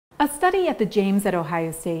A study at the James at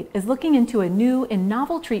Ohio State is looking into a new and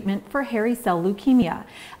novel treatment for hairy cell leukemia.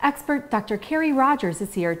 Expert Dr. Kerry Rogers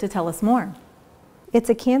is here to tell us more.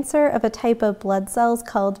 It's a cancer of a type of blood cells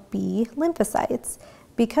called B lymphocytes.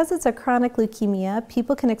 Because it's a chronic leukemia,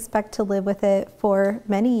 people can expect to live with it for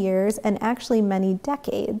many years and actually many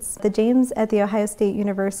decades. The James at The Ohio State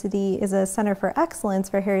University is a center for excellence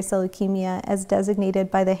for hairy cell leukemia as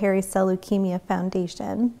designated by the Hairy Cell Leukemia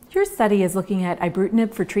Foundation. Your study is looking at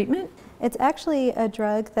ibrutinib for treatment? It's actually a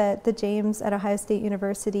drug that the James at Ohio State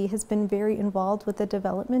University has been very involved with the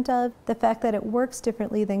development of. The fact that it works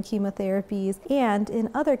differently than chemotherapies and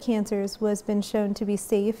in other cancers has been shown to be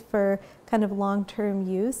safe for kind of long-term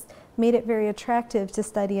use made it very attractive to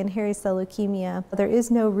study in hairy cell leukemia. There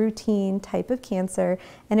is no routine type of cancer,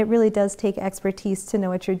 and it really does take expertise to know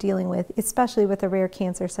what you're dealing with, especially with a rare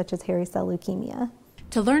cancer such as hairy cell leukemia.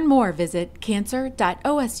 To learn more, visit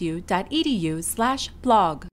cancer.osu.edu/blog.